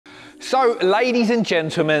So, ladies and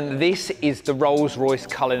gentlemen, this is the Rolls-Royce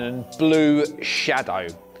Cullinan Blue Shadow,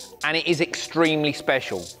 and it is extremely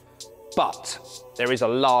special. But, there is a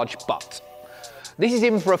large but. This is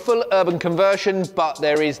in for a full urban conversion, but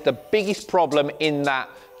there is the biggest problem in that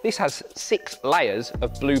this has 6 layers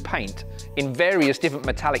of blue paint in various different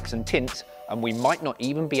metallics and tints, and we might not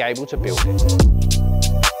even be able to build it.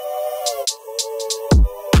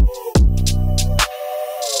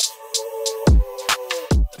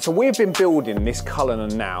 So we've been building this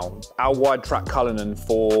Cullinan now, our wide track Cullinan,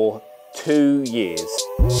 for 2 years.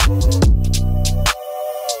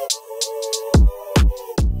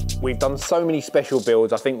 We've done so many special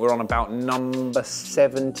builds. I think we're on about number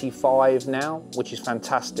 75 now, which is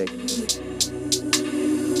fantastic.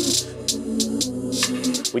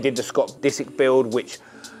 We did the Scott Disick build, which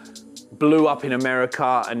blew up in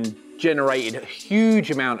America and generated a huge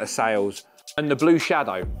amount of sales. And the Blue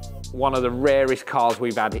Shadow, one of the rarest cars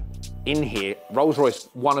we've had in here. Rolls-Royce,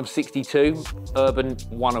 1 of 62, Urban,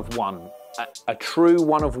 1 of 1. A true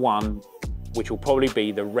 1 of 1, which will probably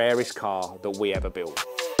be the rarest car that we ever built.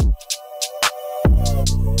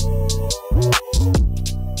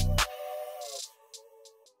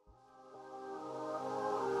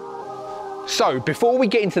 So, before we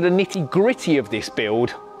get into the nitty-gritty of this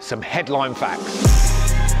build, some headline facts.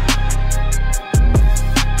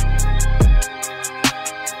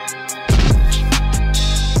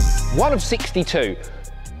 One of 62.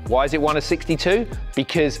 Why is it 1 of 62?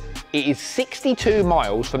 Because it is 62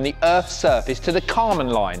 miles from the Earth's surface to the Kármán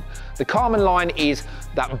line. The Kármán line is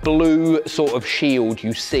that blue sort of shield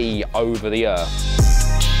you see over the Earth.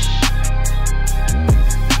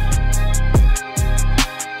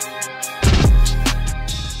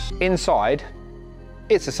 Inside,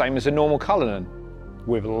 it's the same as a normal Cullinan,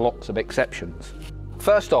 with lots of exceptions.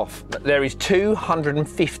 First off, there is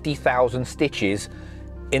 250,000 stitches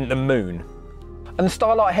in the moon. And the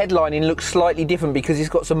Starlight headlining looks slightly different because it's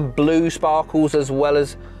got some blue sparkles as well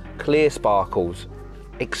as clear sparkles.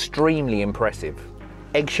 Extremely impressive.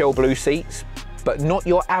 Eggshell blue seats, but not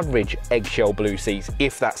your average eggshell blue seats,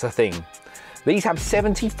 if that's a thing. These have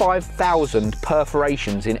 75,000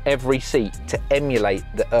 perforations in every seat to emulate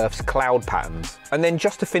the Earth's cloud patterns. And then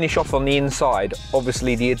just to finish off on the inside,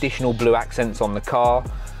 obviously the additional blue accents on the car.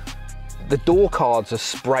 The door cards are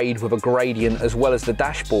sprayed with a gradient as well as the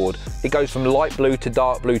dashboard. It goes from light blue to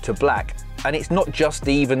dark blue to black, and it's not just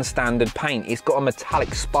even standard paint, it's got a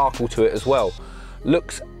metallic sparkle to it as well.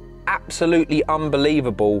 Looks absolutely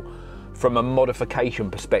unbelievable from a modification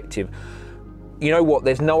perspective. You know what,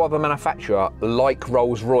 there's no other manufacturer like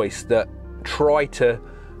Rolls-Royce that try to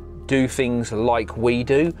do things like we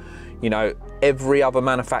do. You know, every other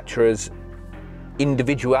manufacturer's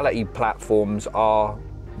individuality platforms are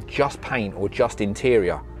just paint or just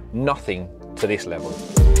interior, nothing to this level.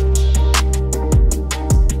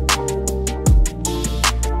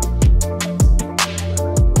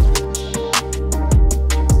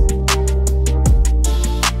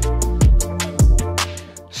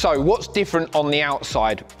 So what's different on the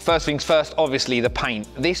outside? First things first, obviously the paint.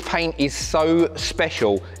 This paint is so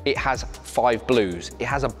special, it has 5 blues. It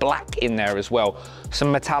has a black in there as well.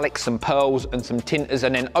 Some metallics, some pearls and some tinters,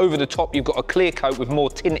 and then over the top you've got a clear coat with more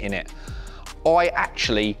tint in it.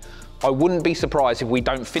 I wouldn't be surprised if we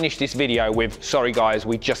don't finish this video with, sorry guys,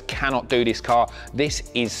 we just cannot do this car. This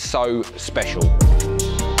is so special.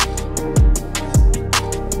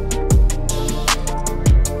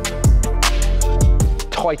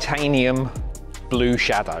 Titanium Blue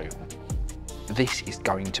Shadow. This is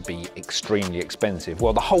going to be extremely expensive.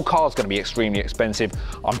 Well, the whole car's going to be extremely expensive.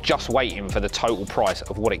 I'm just waiting for the total price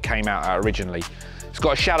of what it came out at originally. It's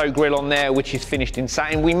got a shadow grille on there, which is finished in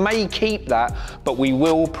satin. We may keep that, but we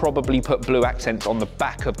will probably put blue accents on the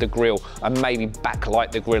back of the grille and maybe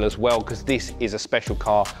backlight the grille as well, because this is a special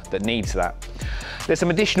car that needs that. There's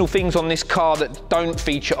some additional things on this car that don't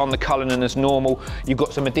feature on the Cullinan as normal. You've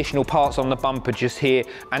got some additional parts on the bumper just here,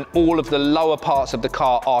 and all of the lower parts of the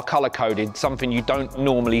car are color-coded, something you don't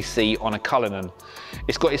normally see on a Cullinan.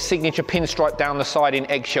 It's got its signature pinstripe down the side in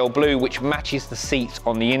eggshell blue, which matches the seats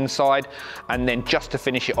on the inside. And then just to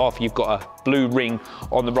finish it off, you've got a blue ring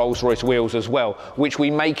on the Rolls-Royce wheels as well, which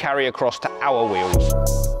we may carry across to our wheels.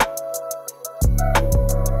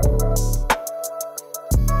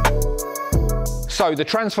 So the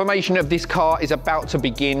transformation of this car is about to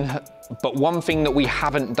begin, but one thing that we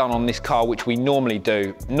haven't done on this car, which we normally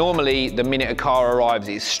do, normally the minute a car arrives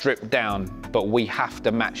it's stripped down, but we have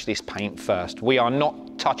to match this paint first. We are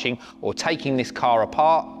not touching or taking this car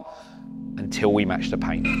apart until we match the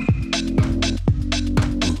paint.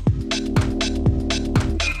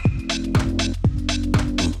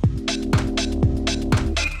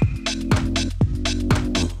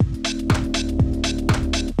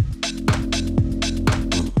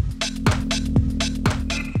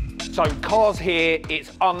 So car's here,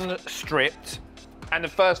 it's unstripped, and the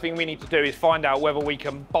first thing we need to do is find out whether we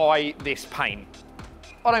can buy this paint.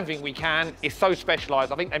 I don't think we can. It's so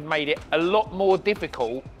specialised. I think they've made it a lot more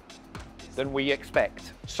difficult than we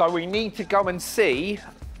expect. So we need to go and see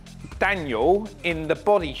Daniel in the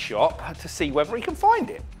body shop to see whether he can find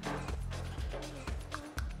it.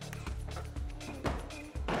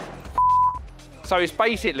 So it's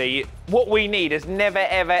basically, what we need has never,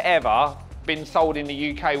 ever, ever been sold in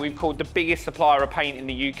the UK. We've called the biggest supplier of paint in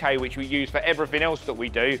the UK, which we use for everything else that we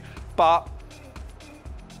do, but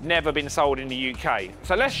never been sold in the UK.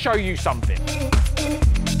 So let's show you something.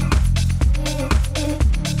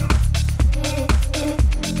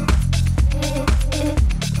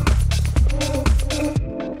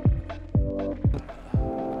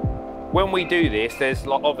 When we do this, there's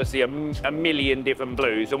like obviously a million different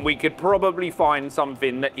blues, and we could probably find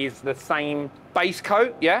something that is the same base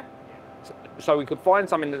coat, yeah? So we could find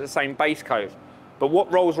something that's the same base coat. But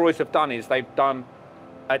what Rolls-Royce have done is they've done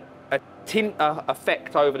a tint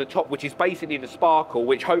effect over the top, which is basically the sparkle,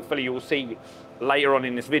 which hopefully you'll see later on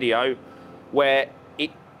in this video, where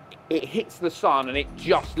it hits the sun and it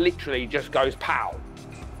just literally just goes pow.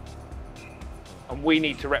 And we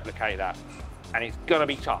need to replicate that. And it's gonna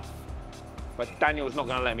be tough. But Daniel's not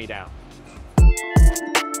gonna let me down.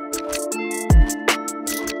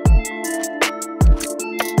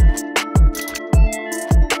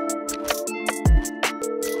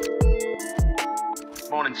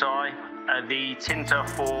 Morning, Ty. The tinter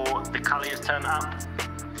for the Cullinan has turned up.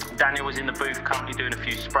 Daniel was in the booth currently doing a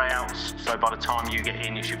few spray outs, so by the time you get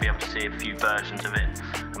in, you should be able to see a few versions of it.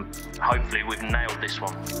 And hopefully we've nailed this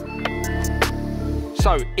one.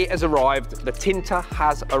 So it has arrived, the tinter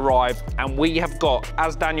has arrived, and we have got,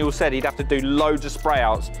 as Daniel said, he'd have to do loads of spray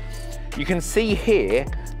outs. You can see here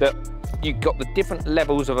that you've got the different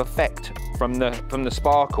levels of effect from the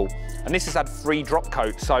sparkle. And this has had 3 drop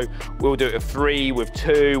coats, so we'll do it with 3, with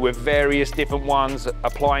 2, with various different ones,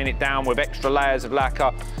 applying it down with extra layers of lacquer.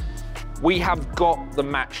 We have got the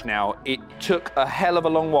match now. It took a hell of a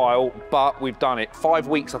long while, but we've done it. 5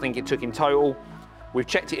 weeks, I think it took in total. We've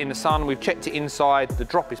checked it in the sun, we've checked it inside, the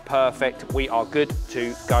drop is perfect. We are good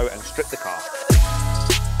to go and strip the car.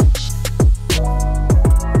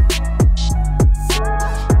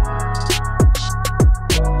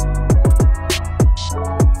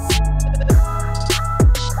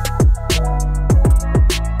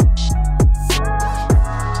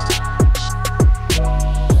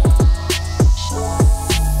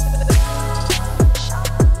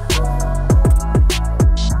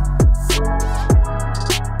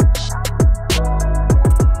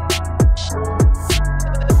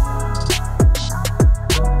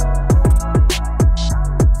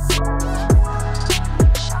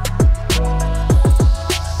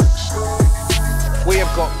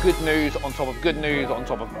 Good news on top of good news on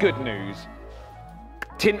top of good news.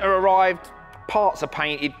 Tinter arrived, parts are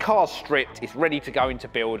painted, car's stripped, it's ready to go into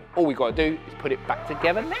build. All we've got to do is put it back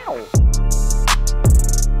together now.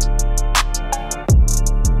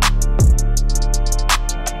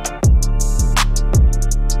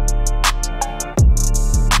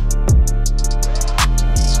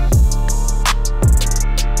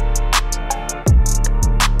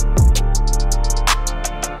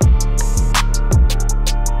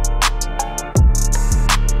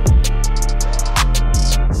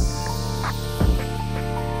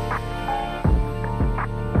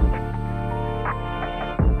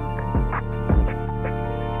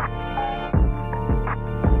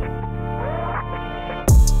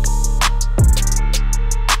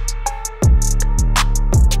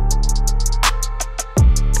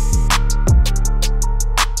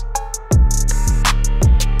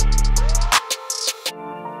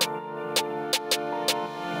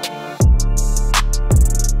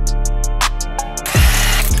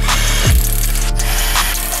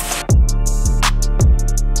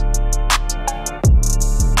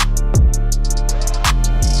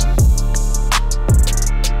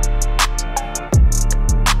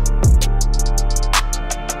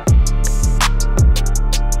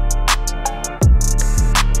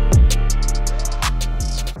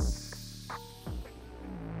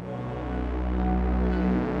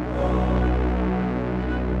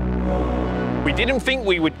 We didn't think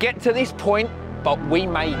we would get to this point, but we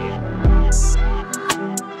made it.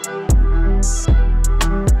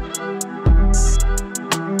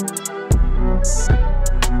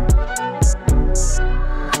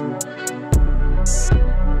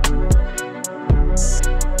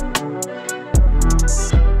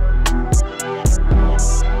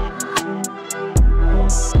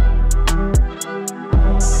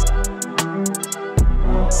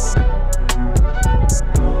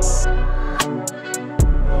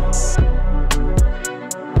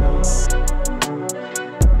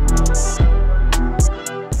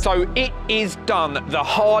 So it is done, the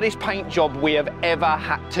hardest paint job we have ever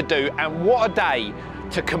had to do, and what a day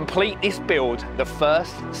to complete this build, the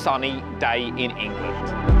first sunny day in England.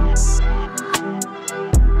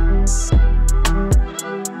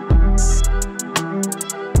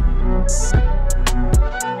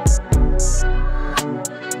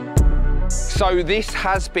 So this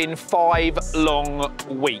has been 5 long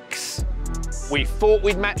weeks. We thought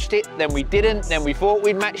we'd matched it, then we didn't, then we thought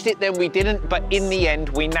we'd matched it, then we didn't, but in the end,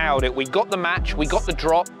 we nailed it. We got the match, we got the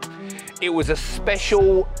drop. It was a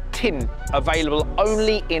special tin available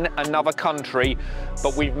only in another country,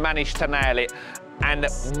 but we've managed to nail it. And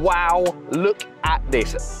wow, look at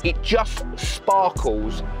this. It just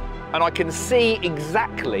sparkles, and I can see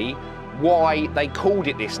exactly why they called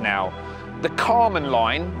it this now. The Carmen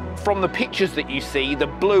line, from the pictures that you see, the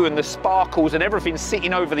blue and the sparkles and everything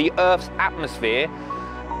sitting over the Earth's atmosphere,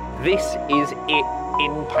 this is it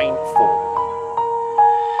in paint form.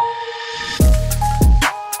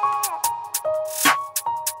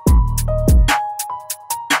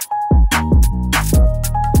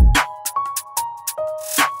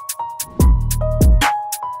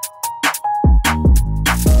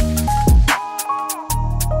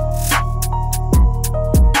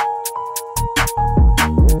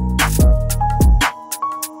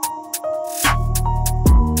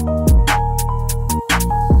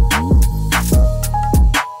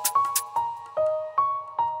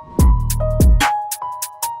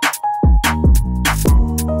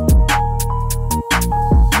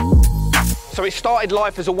 So it started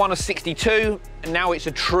life as a 1 of 62, and now it's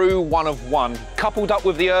a true 1 of 1. Coupled up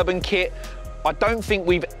with the Urban kit, I don't think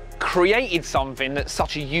we've created something that's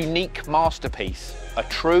such a unique masterpiece. A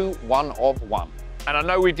true 1 of 1. And I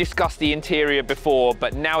know we've discussed the interior before,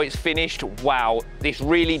 but now it's finished, wow, this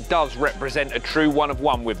really does represent a true 1 of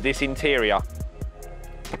 1 with this interior.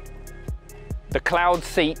 The cloud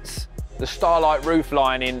seats, the starlight roof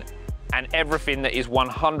lining, and everything that is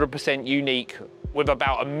 100% unique, with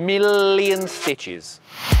about 1 million stitches.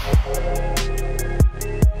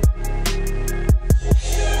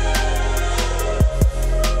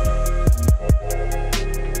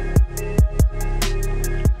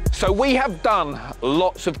 So we have done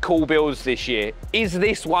lots of cool builds this year. Is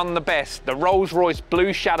this one the best? The Rolls-Royce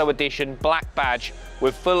Blue Shadow Edition black badge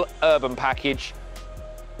with full Urban package.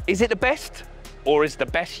 Is it the best, or is the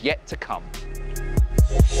best yet to come?